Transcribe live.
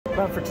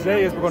Plan for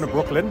today is we're going to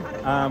Brooklyn.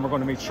 We're going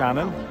to meet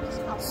Shannon.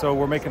 So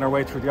we're making our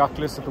way through the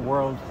Oculus at the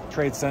World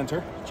Trade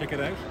Center. Check it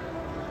out.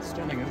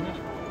 Stunning, isn't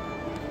it?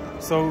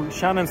 So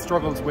Shannon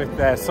struggles with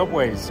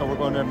subways, so we're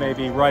going to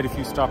maybe ride a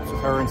few stops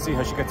with her and see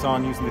how she gets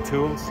on using the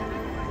tools.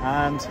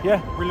 And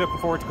yeah, really looking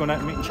forward to going out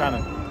and meeting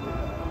Shannon.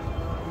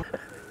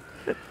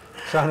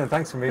 Shannon,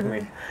 thanks for meeting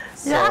me.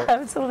 Yeah,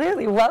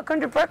 absolutely. Welcome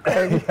to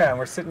Brooklyn. Yeah, and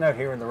we're sitting out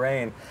here in the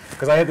rain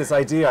because I had this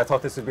idea. I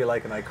thought this would be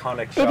like an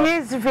iconic shot. It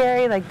is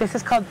very, like, this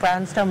is called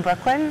Brownstone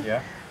Brooklyn.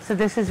 Yeah. So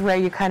this is where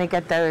you kind of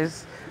get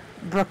those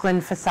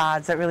Brooklyn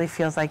facades that really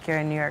feels like you're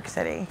in New York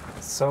City.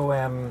 So,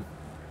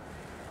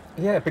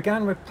 yeah, it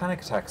began with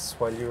panic attacks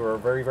while you were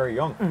very, very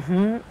young.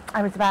 Mm-hmm.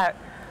 I was about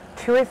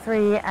 2 or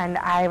 3, and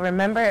I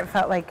remember it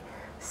felt like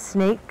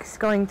snakes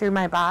going through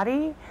my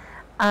body,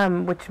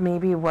 which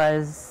maybe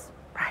was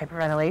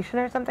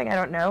hyperventilation or something, I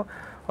don't know,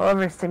 or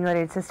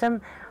overstimulated system.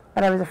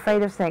 But I was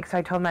afraid of snakes, so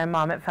I told my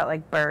mom it felt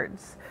like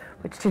birds,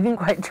 which didn't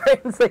quite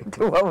translate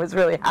to what was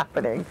really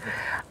happening.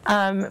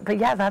 But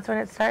yeah, that's when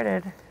it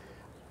started.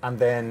 And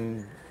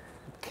then,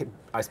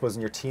 I suppose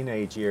in your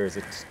teenage years,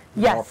 it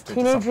yes, morphed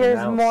teenage into years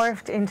else.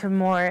 morphed into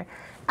more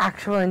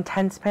actual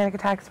intense panic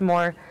attacks,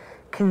 more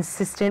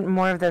consistent,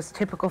 more of those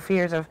typical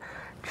fears of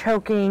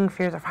choking,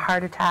 fears of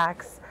heart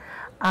attacks,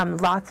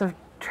 lots of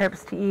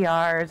trips to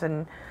ERs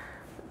and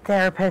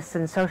therapists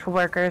and social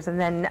workers, and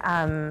then,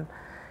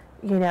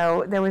 you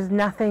know, there was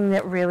nothing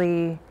that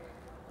really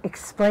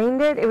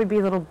explained it. It would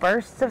be little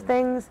bursts of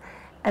things,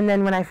 and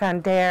then when I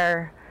found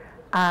DARE,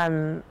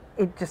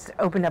 it just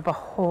opened up a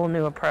whole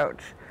new approach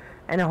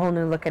and a whole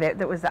new look at it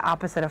that was the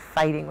opposite of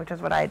fighting, which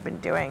is what I had been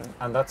doing.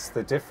 And that's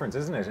the difference,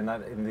 isn't it?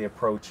 In the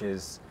approach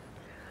is,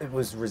 it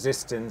was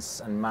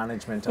resistance and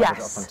management of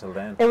yes. it up until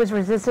then. It was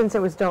resistance,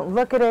 it was don't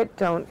look at it,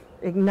 don't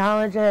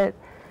acknowledge it.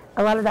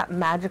 A lot of that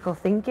magical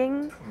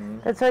thinking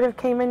that sort of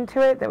came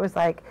into it, that was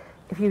like,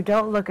 if you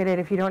don't look at it,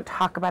 if you don't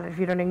talk about it, if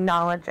you don't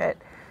acknowledge it,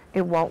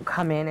 it won't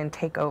come in and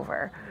take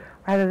over.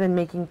 Yeah. Rather than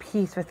making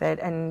peace with it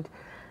and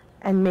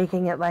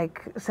making it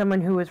like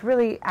someone who was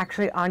really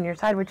actually on your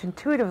side, which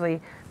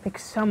intuitively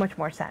makes so much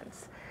more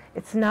sense.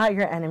 It's not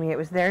your enemy. It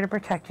was there to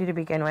protect you to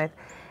begin with,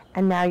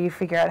 and now you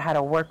figure out how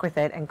to work with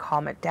it and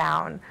calm it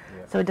down,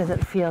 so it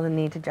doesn't feel the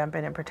need to jump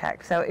in and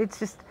protect. So it's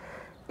just,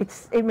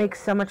 it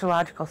makes so much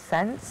logical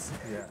sense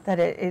that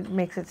it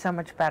makes it so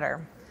much better.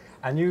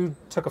 And you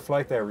took a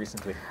flight there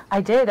recently.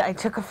 I did. I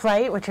took a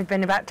flight, which had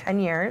been about 10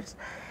 years,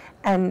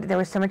 and there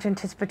was so much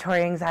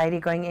anticipatory anxiety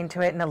going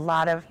into it and a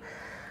lot of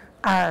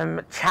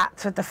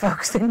chats with the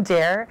folks in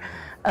DARE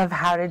of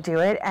how to do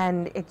it,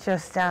 and it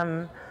just,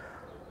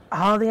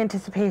 all the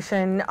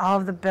anticipation, all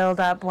of the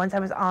build-up, once I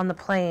was on the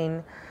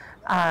plane,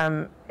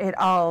 it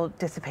all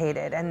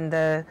dissipated,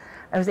 and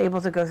I was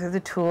able to go through the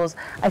tools.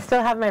 I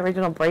still have my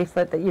original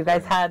bracelet that you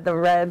guys had, the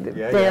red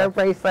DARE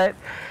bracelet,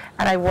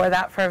 and I wore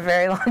that for a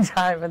very long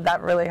time, and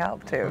that really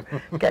helped too,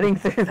 getting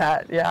through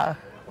that, yeah.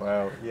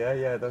 Wow,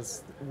 yeah,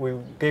 we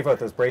gave out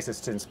those bracelets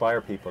to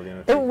inspire people, you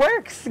know. It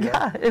works,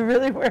 yeah, it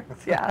really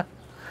works, yeah.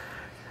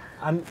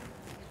 And,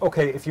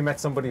 okay, if you met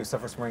somebody who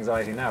suffers from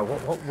anxiety now,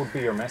 what would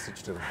be your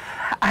message to them?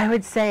 I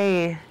would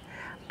say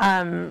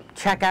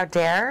check out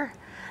DARE,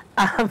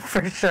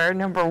 for sure,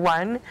 number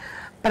one.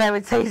 But I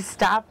would say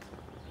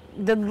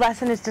the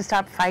lesson is to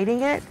stop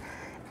fighting it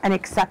and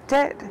accept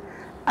it,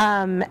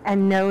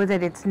 and know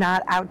that it's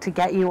not out to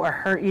get you or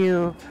hurt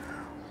you.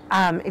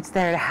 It's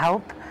there to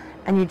help,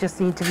 and you just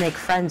need to make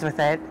friends with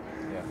it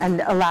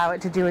and allow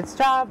it to do its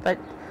job, but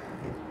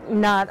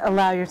not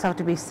allow yourself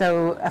to be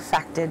so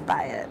affected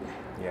by it.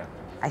 Yeah.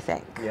 I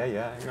think.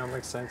 Yeah, no, it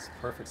makes sense,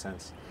 perfect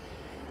sense.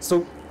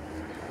 So,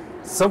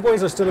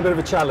 subways are still a bit of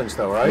a challenge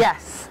though, right?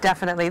 Yes,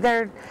 definitely.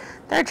 They're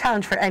a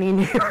challenge for any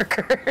New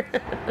Yorker.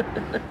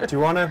 Do you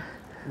want to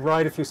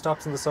ride a few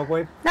stops in the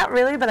subway? Not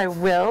really, but I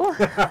will.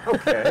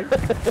 Okay.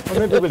 Well,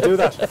 maybe we'll do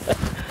that.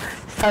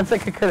 Sounds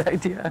like a good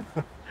idea.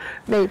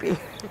 Maybe.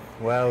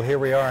 Well, here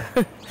we are,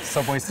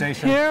 subway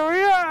station. Here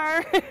we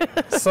are.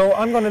 So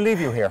I'm going to leave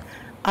you here.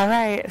 All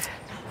right.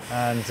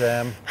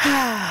 And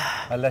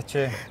I'll let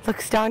you...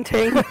 Looks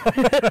daunting.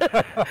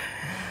 Well,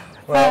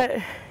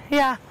 but,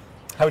 yeah.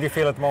 How do you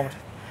feel at the moment?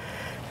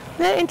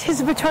 The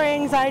anticipatory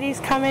anxiety is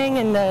coming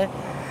and the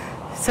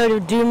sort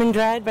of doom and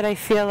dread, but I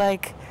feel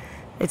like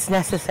it's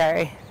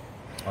necessary.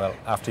 Well,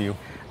 after you.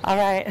 All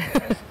right.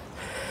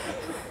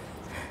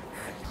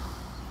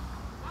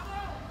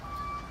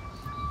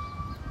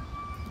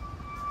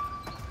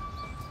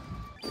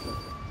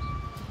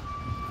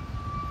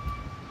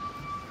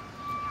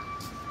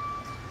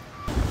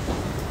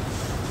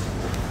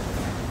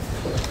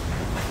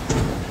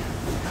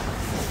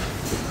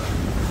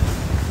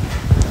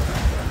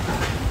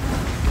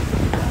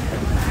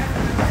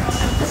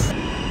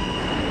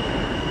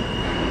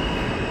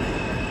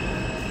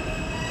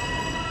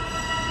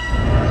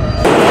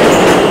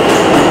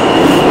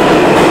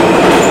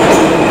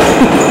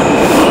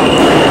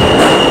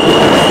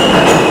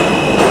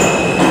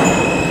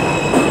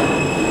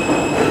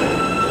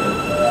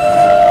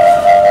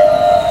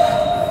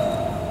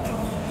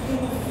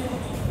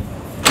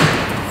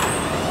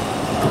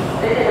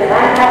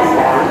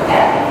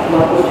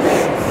 local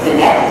train. The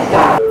next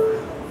stop.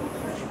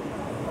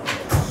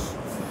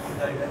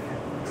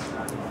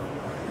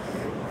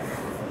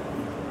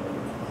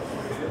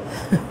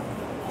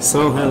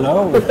 So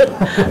hello.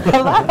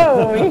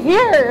 Hello, we're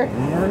here.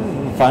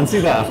 Fancy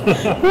that.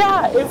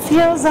 Yeah, it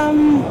feels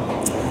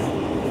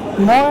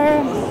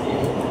more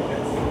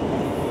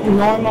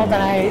normal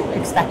than I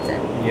expected.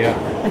 Yeah.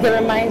 Like it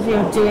reminds me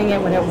of doing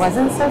it when it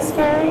wasn't so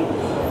scary.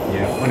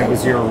 Yeah. When it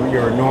was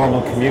your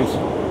normal commute.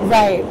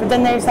 Right, but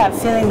then there's that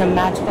feeling, the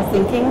magical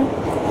thinking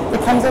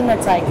that comes in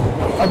that's like,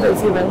 oh, but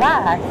if you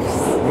relax,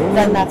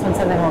 then that's when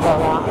something will go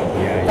wrong.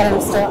 Yeah, that I'm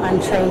still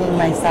untraining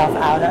myself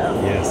out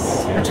of.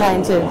 Yes. Or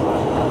trying to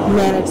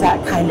manage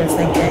that kind of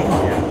thinking.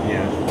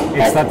 Yeah.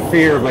 It's that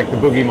fear of like the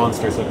boogie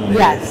monster suddenly.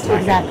 Yes,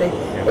 exactly.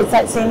 Yeah. It's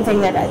that same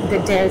thing that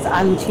dares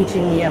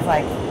unteaching me of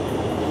like,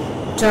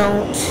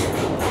 don't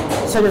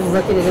sort of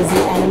look at it as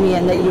the enemy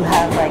and that you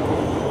have like,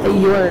 that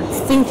your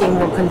thinking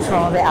will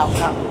control the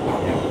outcome.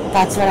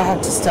 That's what I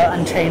have to still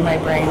untrain my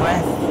brain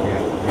with.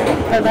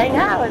 But right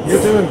now it's...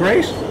 You're doing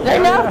great.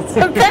 Right now it's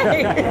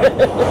okay.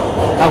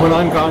 And when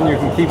I'm gone, you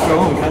can keep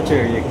going, can't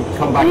you? You can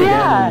come back again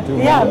and do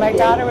more. Yeah, my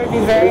daughter would be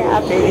very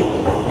happy.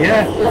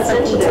 Yeah. If I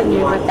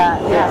continue with that.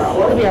 Yeah,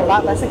 it would be a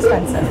lot less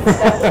expensive.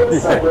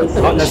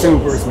 A lot less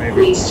Ubers,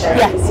 maybe.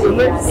 Yes,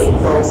 Ubers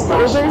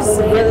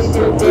really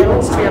do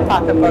damage to your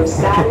pocketbook.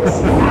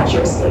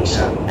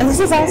 And this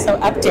is also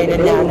updated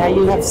now. Now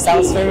you have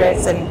cell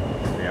service and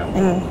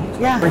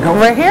yeah,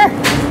 we're here.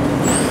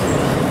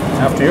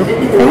 After you.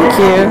 Thank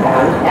you.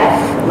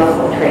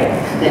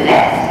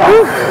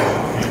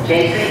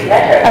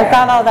 I've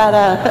got all that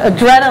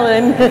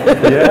adrenaline.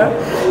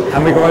 Yeah.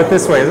 And we go out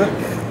this way, is it?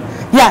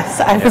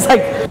 Yes, I was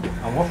like...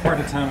 And what part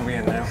of town are we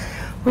in now?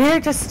 We're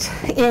just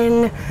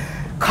in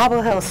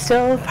Cobble Hill,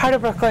 still part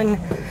of Brooklyn,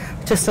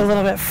 just a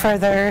little bit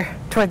further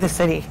toward the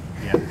city.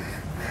 Yeah.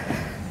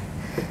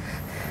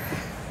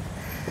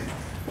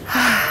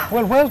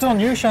 Well done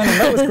you, Shannon.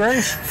 That was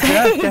great.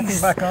 Yeah, getting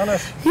back on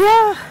it.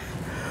 Yeah.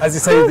 As you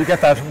say, you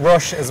get that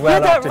rush as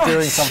well after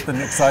doing something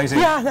exciting.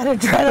 Yeah, that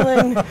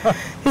adrenaline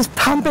is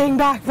pumping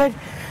back, but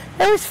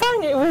it was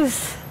fun.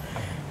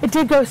 It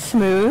did go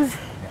smooth.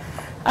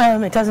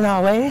 It doesn't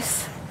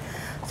always.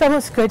 It's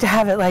almost good to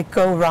have it like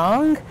go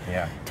wrong.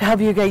 Yeah. To help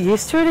you get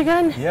used to it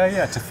again.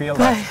 Yeah, to feel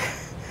that.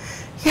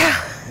 Yeah.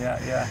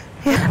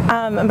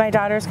 Yeah. My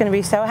daughter's going to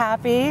be so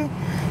happy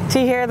to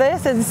hear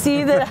this and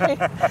see that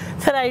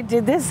I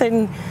did this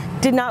and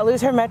did not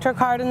lose her Metro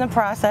card in the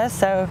process.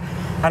 So.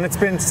 And it's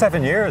been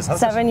 7 years,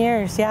 hasn't it? 7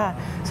 years, yeah.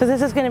 So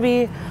this is going to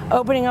be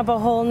opening up a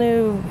whole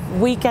new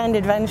weekend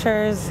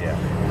adventures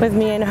with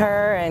me and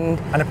her, and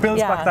it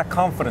builds back that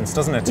confidence,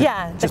 doesn't it?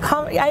 Yeah,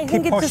 I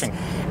think it's pushing.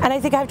 And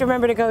I think I have to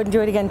remember to go and do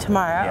it again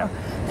tomorrow,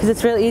 because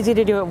it's real easy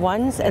to do it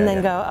once and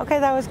then go, okay,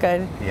 that was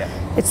good. Yeah.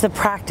 It's the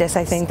practice,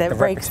 I think, that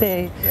breaks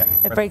the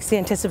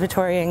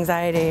anticipatory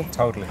anxiety.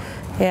 Totally.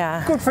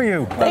 Yeah. Good for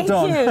you. Well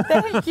done.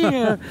 Thank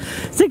you.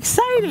 It's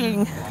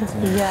exciting.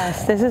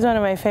 Yes, this is one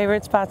of my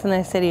favorite spots in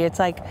the city. It's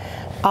like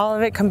all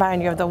of it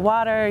combined. You have the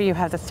water, you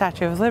have the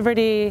Statue of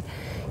Liberty,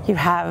 you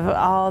have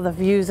all the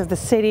views of the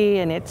city,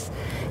 and it's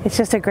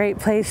just a great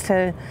place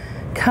to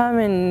come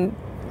and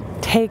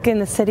take in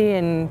the city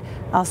and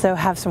also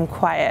have some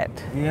quiet.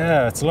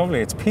 Yeah, it's lovely.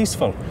 It's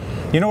peaceful.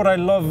 You know what I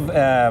love?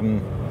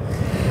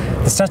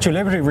 The Statue of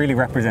Liberty really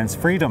represents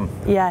freedom.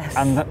 Yes.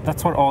 And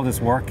that's what all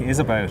this work is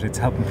about. It's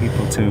helping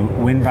people to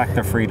win back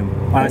their freedom.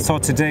 And I saw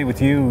today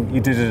with you,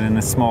 you did it in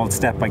a small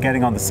step by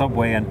getting on the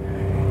subway, and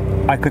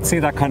I could see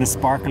that kind of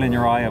sparkle in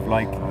your eye of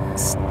like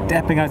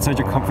stepping outside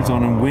your comfort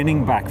zone and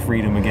winning back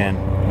freedom again.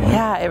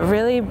 Yeah, it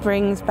really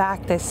brings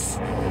back this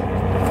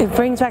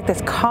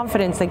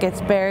confidence that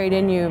gets buried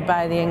in you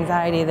by the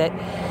anxiety, that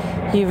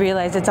you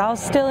realize it's all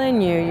still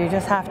in you. You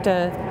just have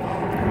to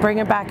bring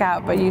it back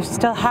out, but you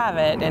still have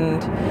it,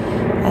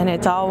 and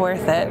it's all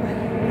worth it.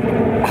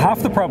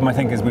 Half the problem, I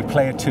think, is we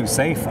play it too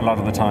safe a lot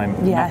of the time.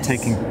 Yes.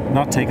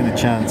 Not taking the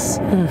chance.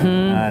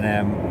 And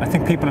I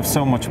think people have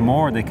so much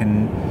more they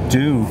can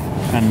do,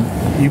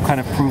 and you've kind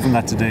of proven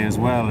that today as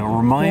well,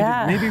 or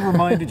maybe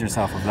reminded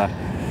yourself of that.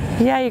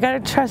 Yeah, you got to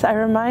trust. I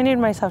reminded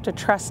myself to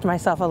trust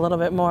myself a little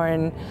bit more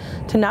and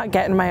to not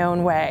get in my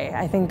own way.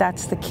 I think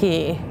that's the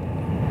key.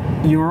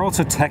 You were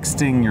also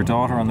texting your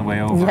daughter on the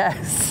way over.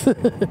 Yes.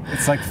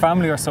 It's like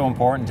family are so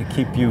important to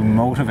keep you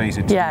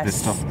motivated to do this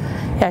stuff.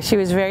 Yeah, she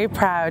was very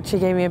proud. She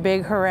gave me a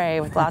big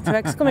hooray with lots of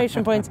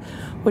exclamation points,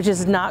 which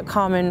is not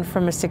common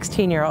from a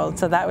 16-year-old.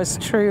 So that was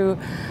true,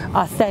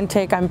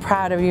 authentic, I'm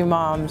proud of you,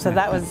 Mom. So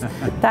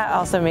that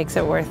also makes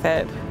it worth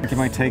it. You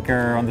might take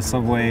her on the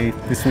subway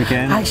this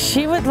weekend.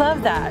 She would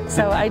love that.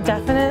 So I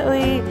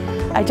definitely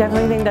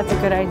think that's a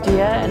good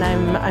idea, and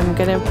I'm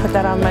gonna put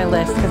that on my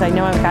list, because I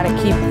know I've got to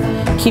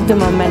keep the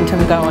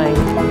momentum going.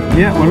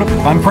 Yeah, well look,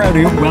 I'm proud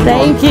of you. Well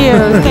done. Thank you.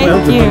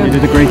 Thank you. You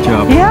did a great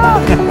job. Yeah.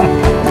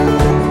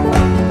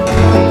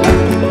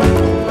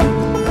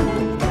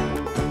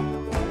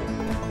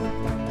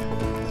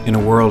 In a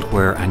world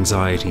where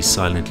anxiety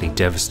silently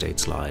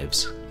devastates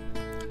lives,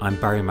 I'm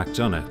Barry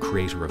McDonagh,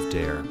 creator of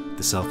DARE,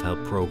 the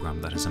self-help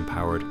program that has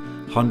empowered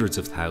hundreds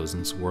of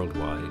thousands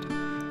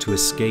worldwide to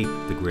escape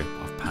the grip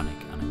of panic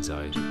and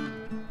anxiety.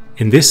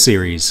 In this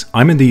series,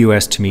 I'm in the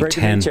US to meet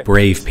 10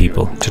 brave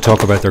people to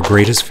talk about their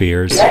greatest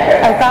fears.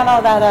 I found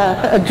all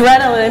that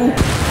adrenaline.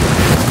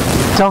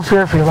 Don't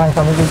fear for your life,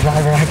 I'm a good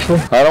driver actually.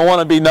 I don't want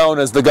to be known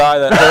as the guy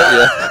that hurt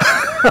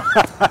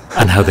you.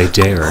 And how they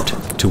dared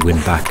to win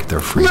back their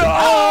freedom.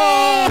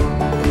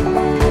 No!